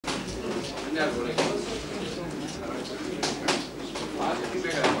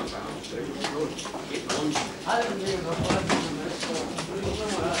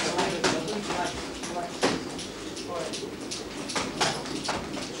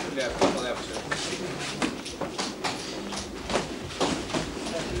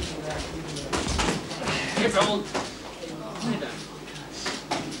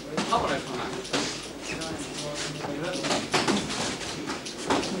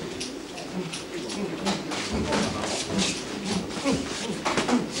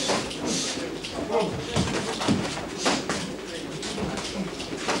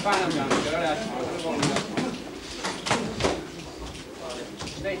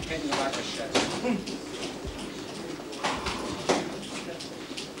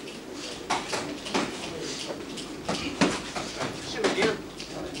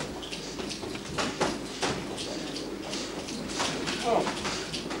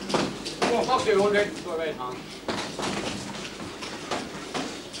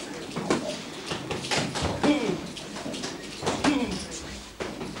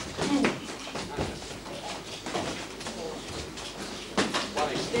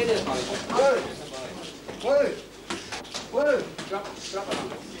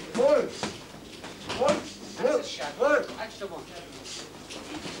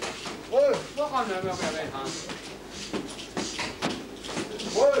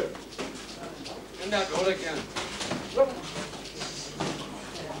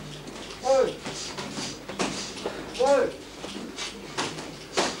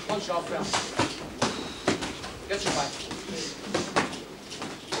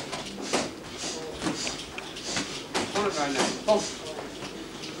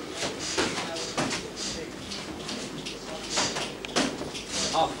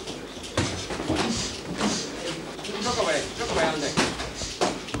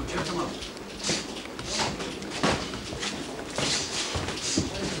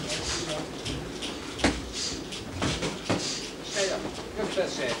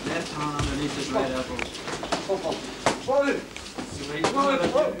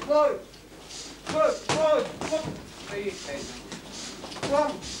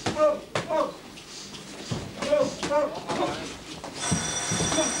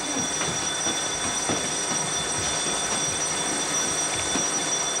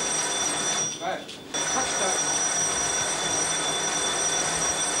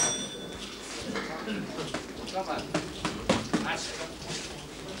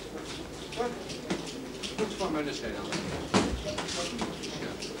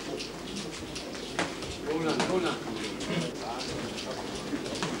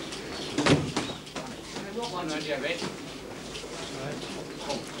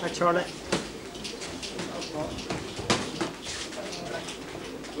Charlie.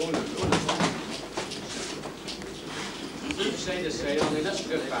 Say to say, only that's a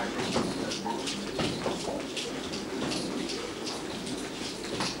good factor.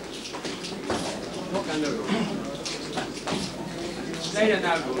 What can do? Stay in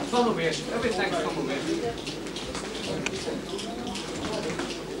that room. Follow me. Everything's follow me.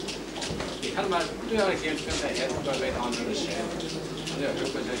 Helemaal, nu had ik eens met de head, maar weet andere zijn. Ja,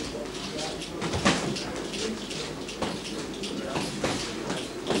 ik ben het.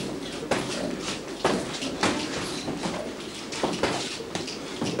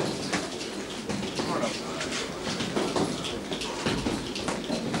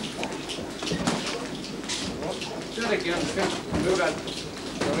 Ik doe dat.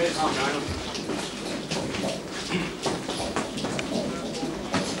 Dan weet ik aan gaan.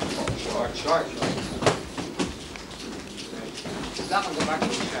 Short. Dat kan gemaakt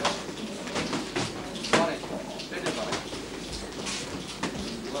worden. Sorry. Dit is wat.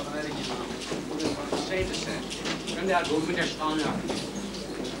 Wat een erg gedaan. Moet het van zeven zijn. Kan daar doen met de staan ja.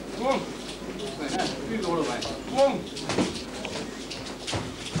 Kom. Nu door wij. Kom.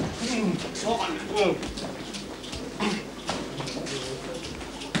 Kom.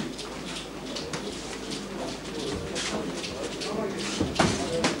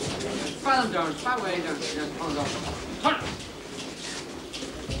 Far down, far way down, just hold on. Turn!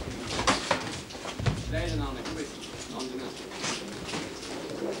 Lay it on the quick, on the net.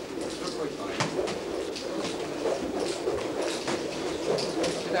 Look quick, sorry.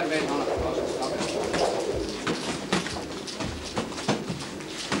 Get that way on it, stop it.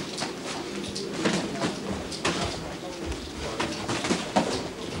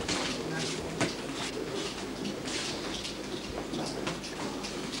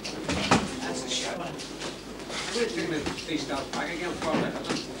 Back again, forward.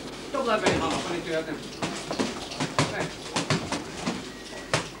 Double that way, Hannah, when you do that then. Okay.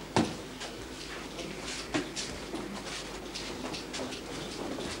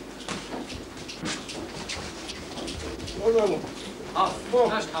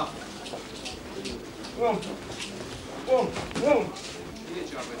 That's tough. Good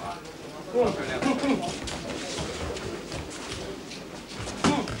job with that.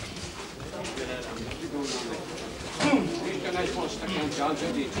 He's got a nice one stuck on John, so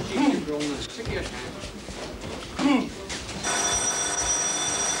he keeps him rolling. Stick your hand.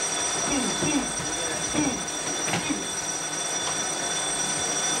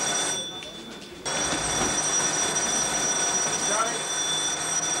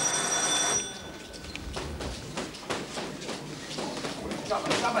 Stop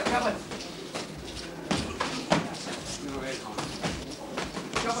it. No, wait, Tom.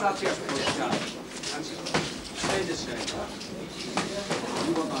 Chop it up here before you start. That's it. Stay the same.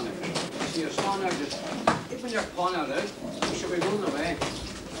 You work on it. See your spawn out, just open your pawn out, you should be rolling away.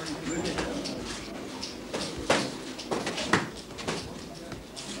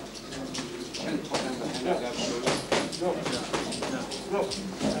 Can't pop in behind that, absolutely.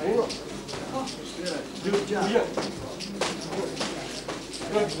 Good job.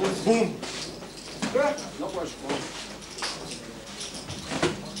 Boom. Not worse, boom.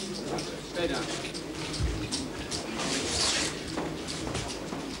 Stay down.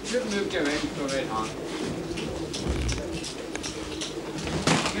 Shouldn't move your right to right hand.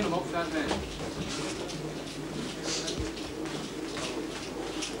 Get him up that way.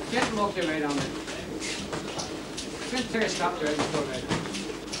 Get him up your right hand. Just take a stop there and go right.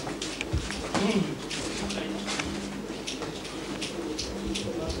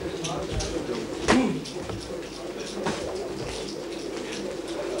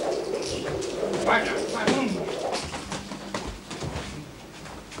 Right now.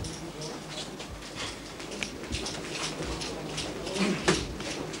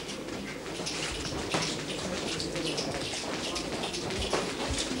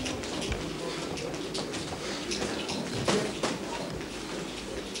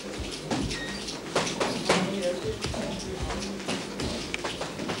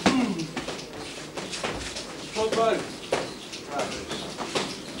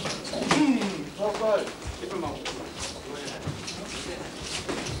 Keep him up.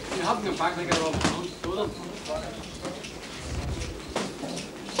 You have them back like a roll down. Do them.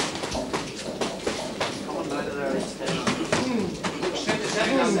 Come on out of there and stay on.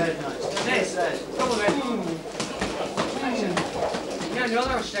 Stay. Come on, mate. Yeah, the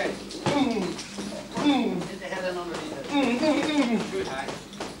other stay. Get the head in underneath it. Good high.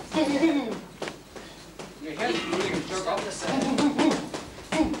 Your head really can jerk up.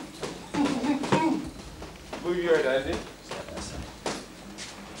 Move your head, Andy.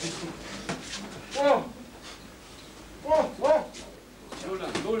 Whoa.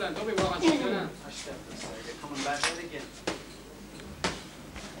 Go down. Don't be walking straight down. I step this side. You're coming back in again.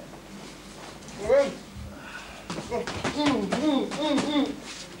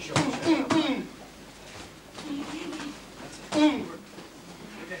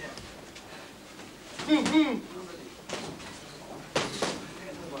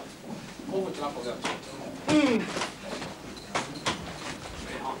 Over top of that.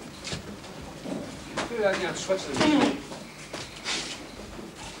 Do that again, switch them.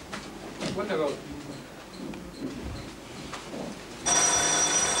 What the road?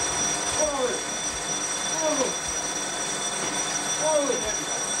 Forward.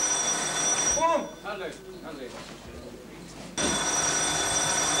 Handle.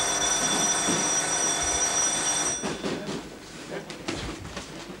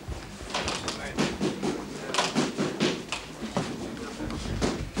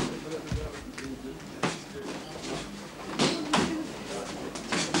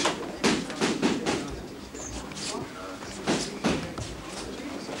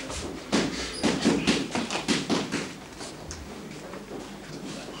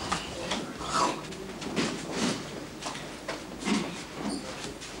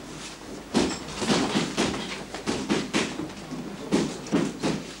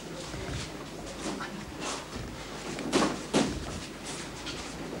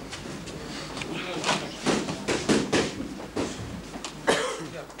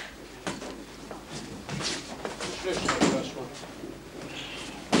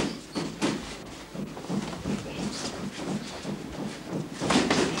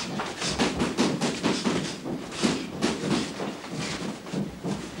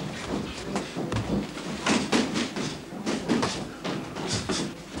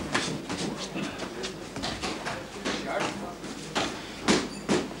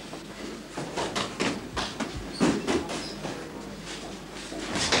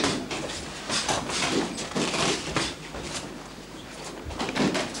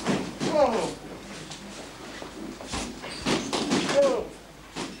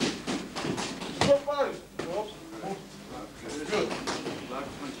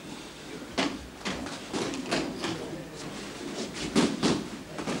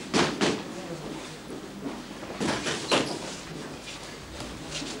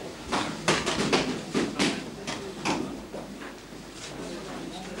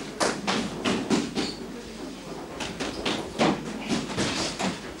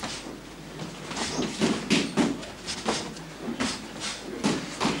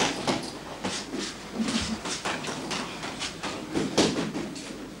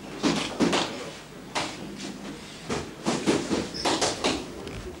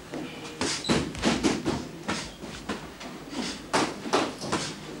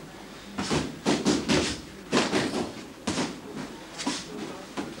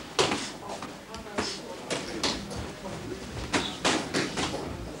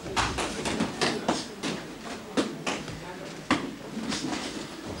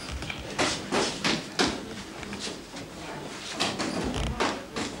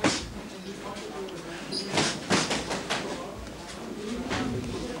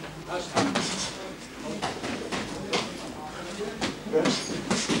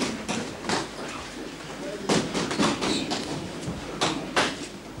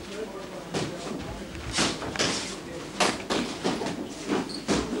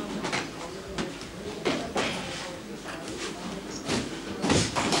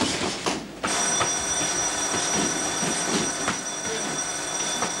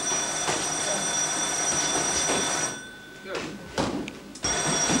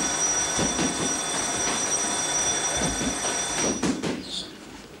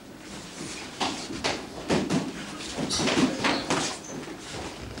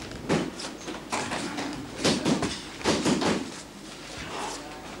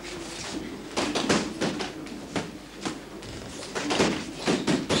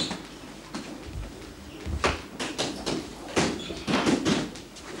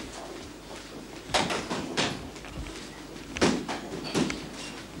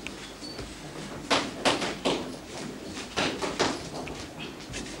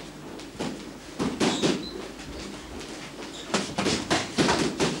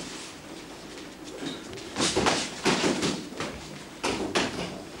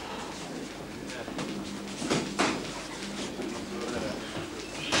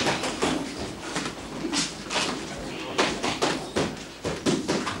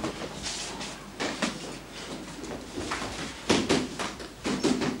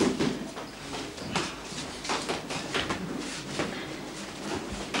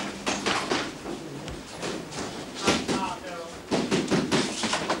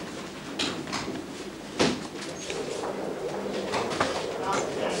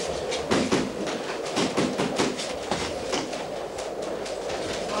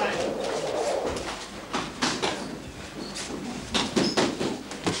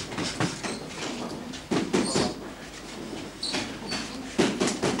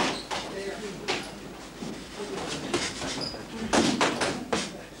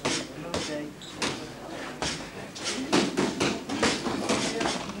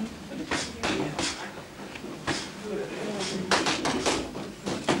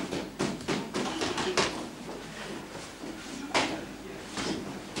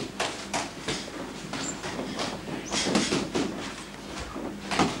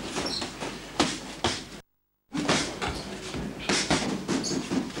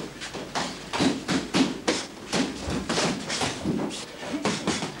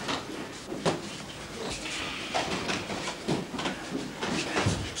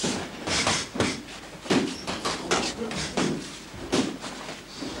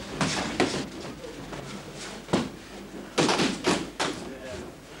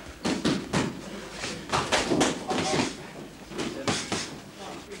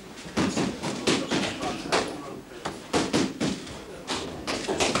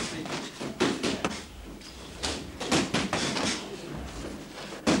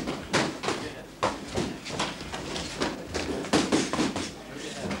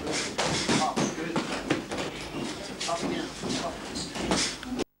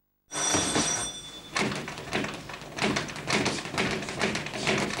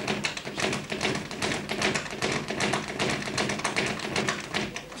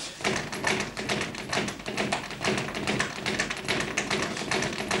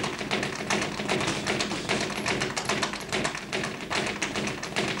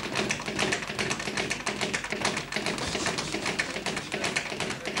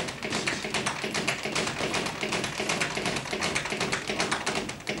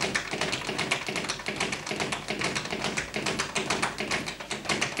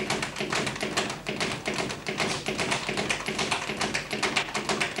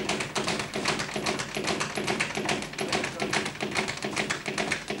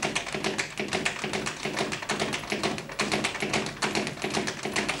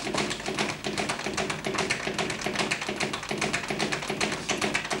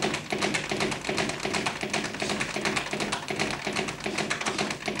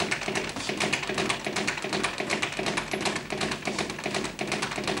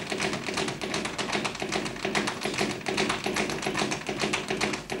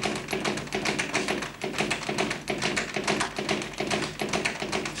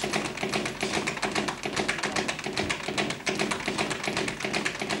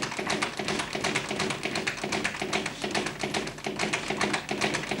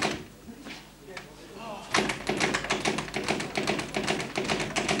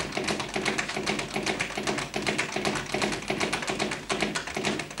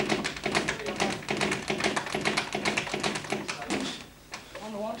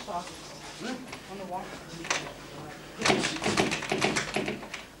 On the wall.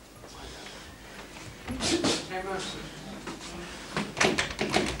 Camera.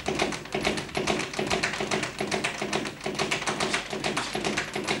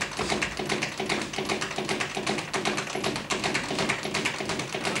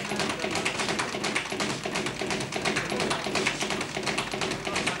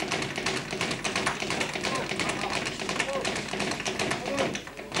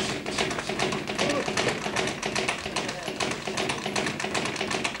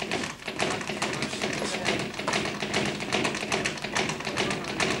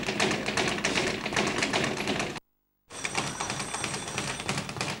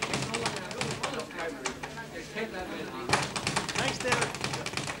 Thanks, David.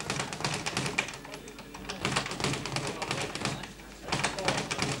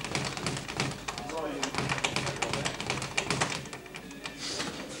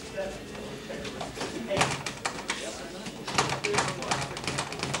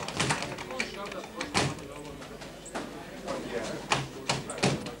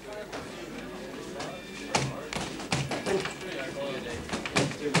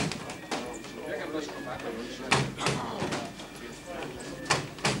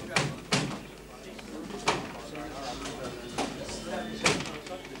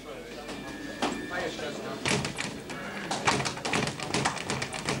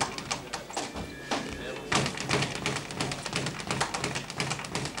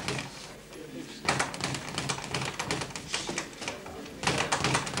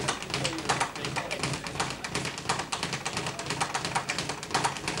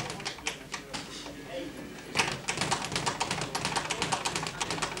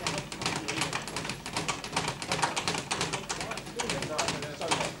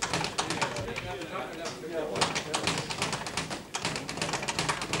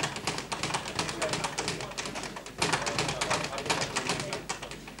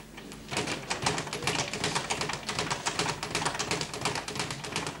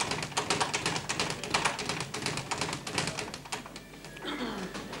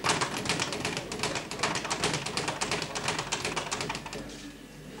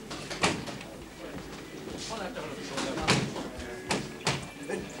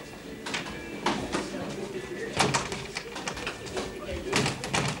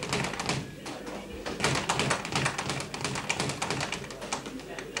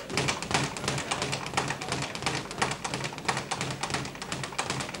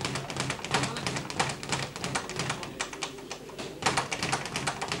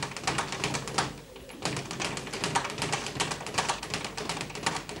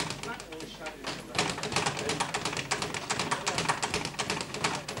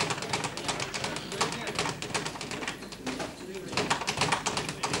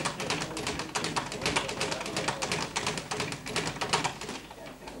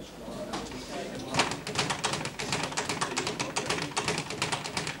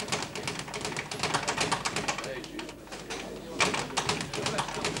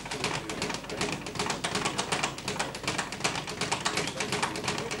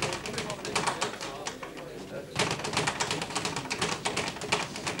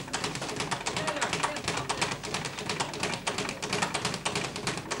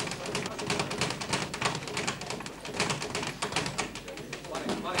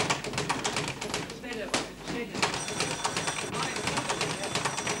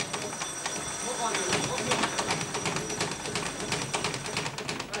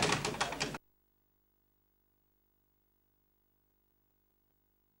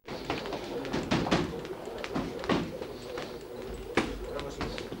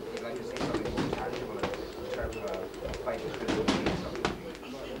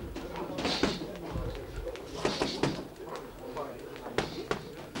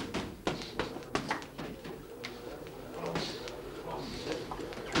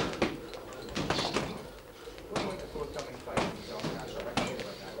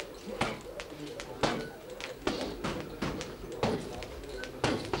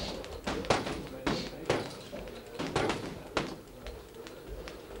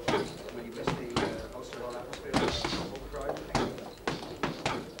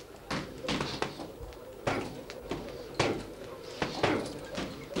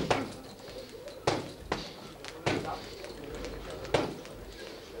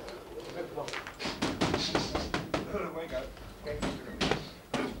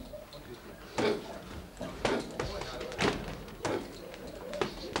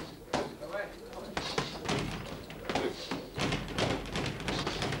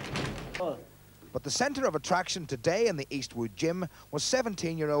 But the centre of attraction today in the Eastwood gym was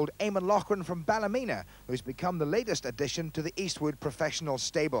 17-year-old Eamon Loughran from Ballymena, who's become the latest addition to the Eastwood professional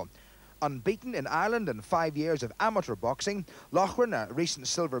stable. Unbeaten in Ireland in 5 years of amateur boxing, Loughran, a recent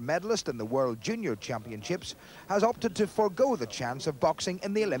silver medalist in the World Junior Championships, has opted to forego the chance of boxing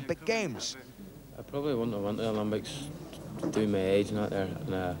in the Olympic Games. I probably wouldn't have went to the Olympics due to my age and that there,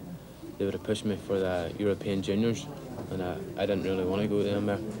 and they would have pushed me for the European Juniors, and I didn't really want to go to them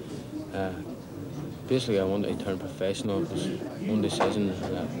there. Basically, I wanted to turn professional. It was one decision,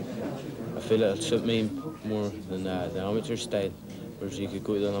 and I feel it'll suit me more than the amateur style. Whereas you could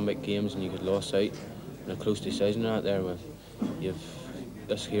go to the Olympic Games and you could lose out in a close decision out there. When you've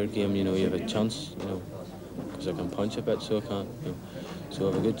this here game, you know, you have a chance, you know, because I can punch a bit, so I can't. You know, so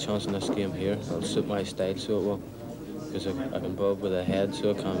I have a good chance in this game here. It'll suit my style, so it will, because I can bob with the head,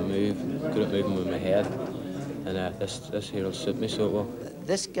 so I can move. Good at moving with my head, and this here will suit me, so it will.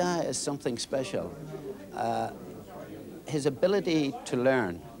 This guy is something special. His ability to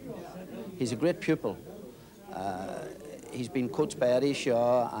learn. He's a great pupil. He's been coached by Eddie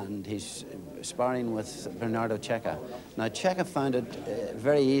Shaw, and he's sparring with Bernardo Checa. Now, Checa found it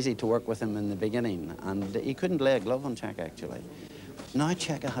very easy to work with him in the beginning, and he couldn't lay a glove on Checa, actually. Now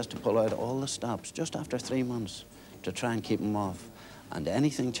Checa has to pull out all the stops just after 3 months to try and keep him off. And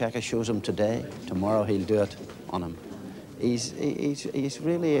anything Checa shows him today, tomorrow he'll do it on him. He's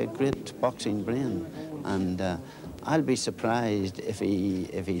really a great boxing brain, and I'll be surprised if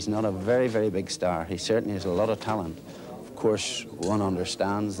he's not a very, very big star. He certainly has a lot of talent. Of course, one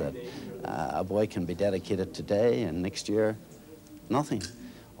understands that a boy can be dedicated today and next year, nothing.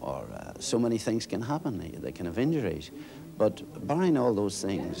 Or so many things can happen. They can have injuries. But barring all those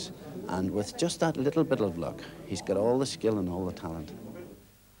things, and with just that little bit of luck, he's got all the skill and all the talent.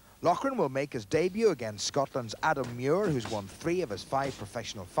 Loughran will make his debut against Scotland's Adam Muir, who's won 3 of his 5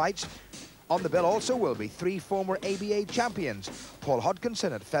 professional fights. On the bill also will be 3 former ABA champions, Paul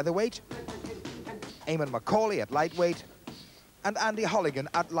Hodkinson at featherweight, Eamon Macaulay at lightweight, and Andy Holligan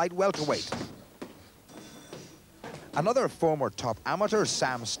at light welterweight. Another former top amateur,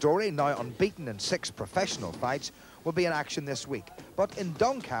 Sam Story, now unbeaten in 6 professional fights, will be in action this week, but in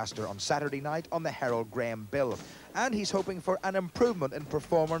Doncaster on Saturday night on the Harold Graham bill. And he's hoping for an improvement in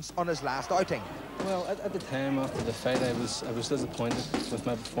performance on his last outing. Well, at the time after the fight, I was disappointed with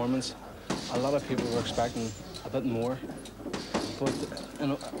my performance. A lot of people were expecting a bit more, but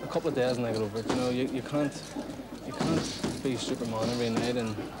in a couple of days and I got over it. You know, you can't be Superman every night,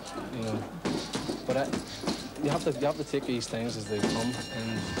 and you know, but you have to take these things as they come,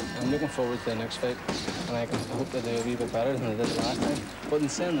 and I'm looking forward to the next fight, and I hope that they do a wee bit better than they did the last time. But in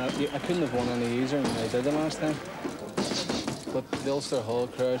saying that, I couldn't have won any easier than I did the last time. But the Ulster Hall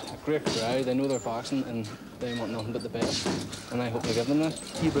crowd, a great crowd, they know they're boxing and they want nothing but the best, and I hope to give them that.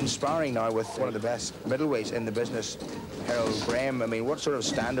 You've been sparring now with one of the best middleweights in the business, Harold Graham. I mean, what sort of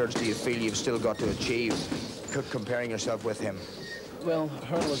standards do you feel you've still got to achieve comparing yourself with him? Well,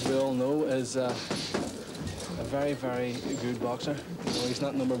 Harold, as we all know, is a very, very good boxer. You know, he's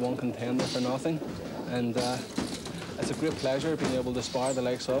not #1 contender for nothing, and it's a great pleasure being able to spar the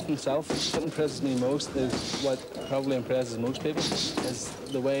likes of himself. What impresses me most is what probably impresses most people, is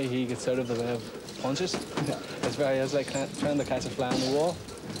the way he gets out of the way of punches. It's like trying to catch a fly on the wall,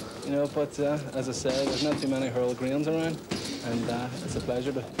 you know. But as I said, there's not too many Harold Grahams around, and it's a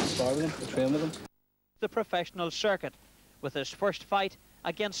pleasure to spar with him, to train with him. The professional circuit with his first fight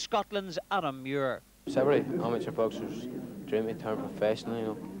against Scotland's Adam Muir. Several amateur boxers dream to turn professional, you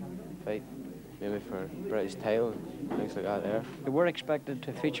know, fight maybe for British title and things like that there. We were expected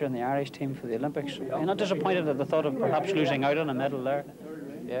to feature in the Irish team for the Olympics. You're not disappointed at the thought of perhaps losing out on a medal there?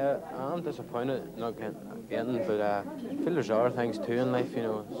 Yeah, I'm disappointed not getting, but I feel there's other things too in life, you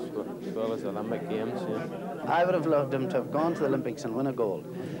know, as well as the Olympic Games. You know. I would have loved him to have gone to the Olympics and win a gold.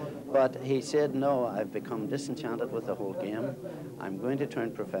 But he said, no, I've become disenchanted with the whole game. I'm going to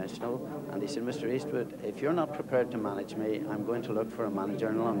turn professional. And he said, Mr. Eastwood, if you're not prepared to manage me, I'm going to look for a manager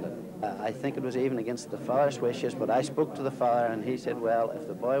in London. I think it was even against the father's wishes, but I spoke to the father and he said, well, if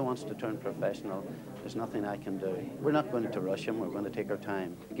the boy wants to turn professional, there's nothing I can do. We're not going to rush him, we're going to take our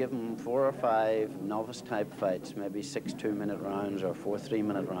time. Give him 4 or 5 novice-type fights, maybe 6 2-minute rounds or 4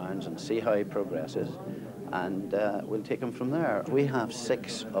 3-minute rounds, and see how he progresses. And we'll take him from there. We have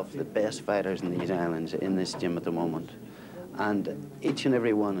 6 of the best fighters in these islands in this gym at the moment. And each and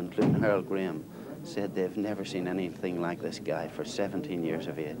every one, including Harold Graham, said they've never seen anything like this guy for 17 years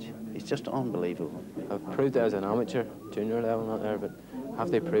of age. He's just unbelievable. I've proved it as an amateur, junior level, not there, but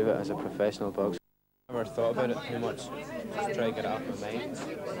have to prove it as a professional boxer. I've never thought about it too much, just try to get off my mind.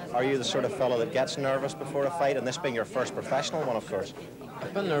 Are you the sort of fellow that gets nervous before a fight, and this being your first professional one, of course?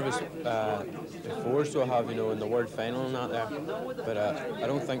 I've been nervous before, so I have, you know, in the world final and that there. But I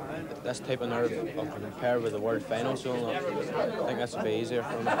don't think this type of nerve will compare with the world final, so I think this will be easier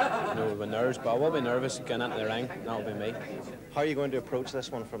for me, you know, with nerves. But I will be nervous getting into the ring, that'll be me. How are you going to approach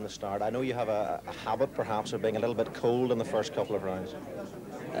this one from the start? I know you have a habit, perhaps, of being a little bit cold in the first couple of rounds.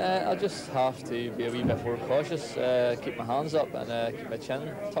 I'll just have to be a wee bit more cautious, keep my hands up and keep my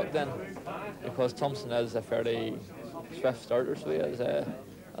chin tucked in, because Thompson is a fairly swift starter, so he is,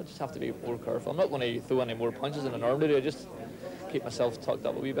 I'll just have to be more careful. I'm not going to throw any more punches in an arm today, just keep myself tucked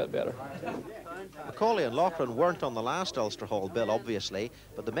up a wee bit better. Macaulay and Loughran weren't on the last Ulster Hall bill, obviously,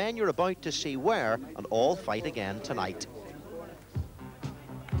 but the men you're about to see were, and all fight again tonight.